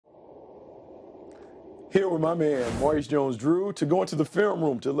Here with my man, Maurice Jones-Drew, to go into the film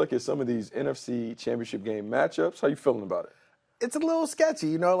room to look at some of these NFC Championship game matchups. How you feeling about it? It's a little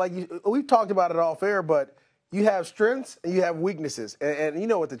sketchy, we've talked about it off air, but you have strengths and you have weaknesses, and you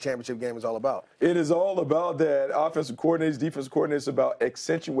know what the championship game is all about. It is all about that. Offensive coordinators, defensive coordinators, about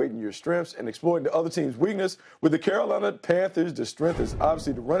accentuating your strengths and exploiting the other team's weakness. With the Carolina Panthers, the strength is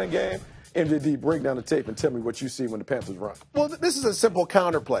obviously the running game. MJD, break down the tape and tell me what you see when the Panthers run. Well, this is a simple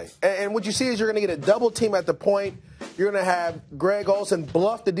counterplay. And what you see is you're going to get a double team at the point. You're going to have Greg Olsen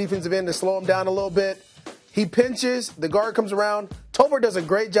bluff the defensive end to slow him down a little bit. He pinches. The guard comes around. Tolbert does a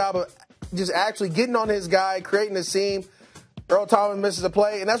great job of just actually getting on his guy, creating a seam. Earl Thomas misses a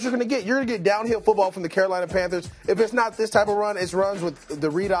play, and that's what you're going to get. You're going to get downhill football from the Carolina Panthers. If it's not this type of run, it's runs with the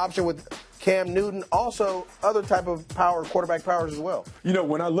read option with Cam Newton, also other type of power, quarterback powers as well. You know,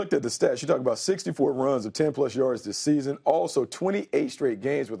 when I looked at the stats, you talk about 64 runs of 10-plus yards this season, also 28 straight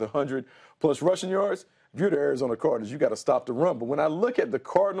games with 100-plus rushing yards. If you're the Arizona Cardinals, you got to stop the run. But when I look at the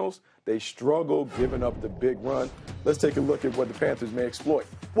Cardinals, they struggle giving up the big run. Let's take a look at what the Panthers may exploit.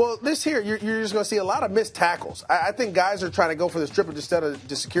 Well, this here, you're just going to see a lot of missed tackles. I think guys are trying to go for the stripper instead of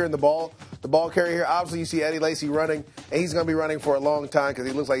just securing the ball carrier here. Obviously, you see Eddie Lacy running, and he's going to be running for a long time because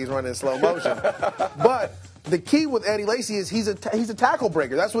he looks like he's running in slow motion. But the key with Eddie Lacy is he's a tackle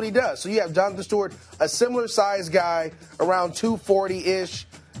breaker. That's what he does. So you have Jonathan Stewart, a similar size guy, around 240-ish,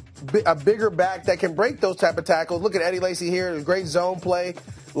 a bigger back that can break those type of tackles. Look at Eddie Lacy here, a great zone play.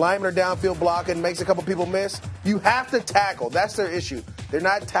 Linemen are downfield blocking, makes a couple people miss. You have to tackle. That's their issue. They're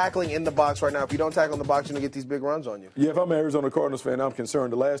not tackling in the box right now. If you don't tackle in the box, you're going to get these big runs on you. Yeah, if I'm an Arizona Cardinals fan, I'm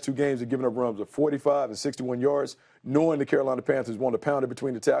concerned. The last two games have given up runs of 45 and 61 yards. Knowing the Carolina Panthers want to pound it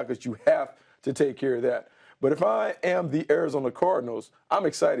between the tackles, you have to take care of that. But if I am the Arizona Cardinals, I'm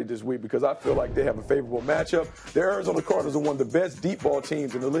excited this week because I feel like they have a favorable matchup. The Arizona Cardinals are one of the best deep ball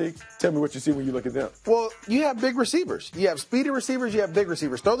teams in the league. Tell me what you see when you look at them. Well, you have big receivers. You have speedy receivers. You have big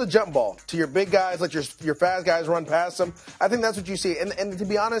receivers. Throw the jump ball to your big guys. Let your fast guys run past them. I think that's what you see. And to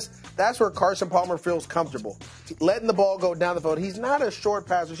be honest, that's where Carson Palmer feels comfortable, letting the ball go down the field. He's not a short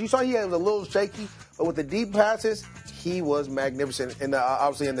passer. You saw he was a little shaky, but with the deep passes, he was magnificent,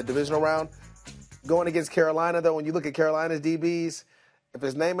 obviously in the divisional round. Going against Carolina, though, when you look at Carolina's DBs, if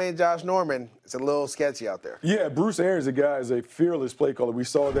his name ain't Josh Norman, it's a little sketchy out there. Yeah, Bruce Arians, a guy, is a fearless play caller. We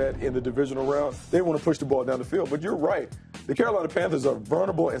saw that in the divisional round. They want to push the ball down the field. But you're right. The Carolina Panthers are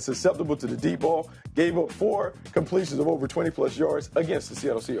vulnerable and susceptible to the deep ball. Gave up 4 completions of over 20-plus yards against the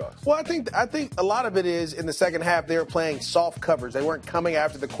Seattle Seahawks. Well, I think a lot of it is in the second half they were playing soft covers. They weren't coming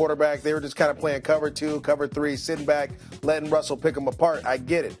after the quarterback. They were just kind of playing cover 2, cover 3, sitting back, letting Russell pick them apart. I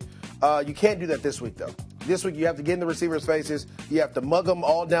get it. You can't do that this week, though. This week, you have to get in the receivers' faces. You have to mug them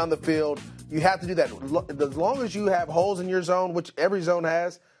all down the field. You have to do that. As long as you have holes in your zone, which every zone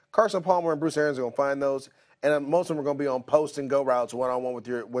has, Carson Palmer and Bruce Arians are going to find those. And most of them are going to be on post and go routes one-on-one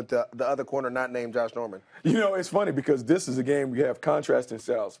with the other corner not named Josh Norman. You know, it's funny because this is a game we have contrasting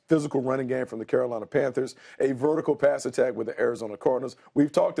styles. Physical running game from the Carolina Panthers, a vertical pass attack with the Arizona Cardinals.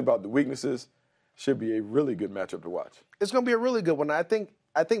 We've talked about the weaknesses. Should be a really good matchup to watch. It's going to be a really good one. I think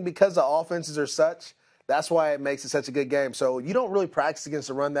because the offenses are such, that's why it makes it such a good game. So you don't really practice against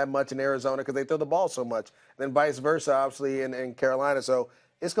the run that much in Arizona because they throw the ball so much. And then vice versa, obviously, in Carolina. So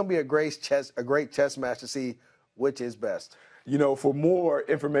it's going to be a great chess match to see which is best. You know, for more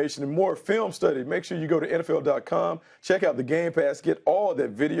information and more film study, make sure you go to NFL.com, check out the Game Pass, get all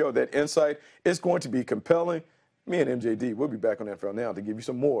that video, that insight. It's going to be compelling. Me and MJD, we'll be back on NFL Now to give you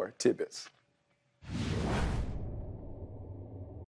some more tidbits.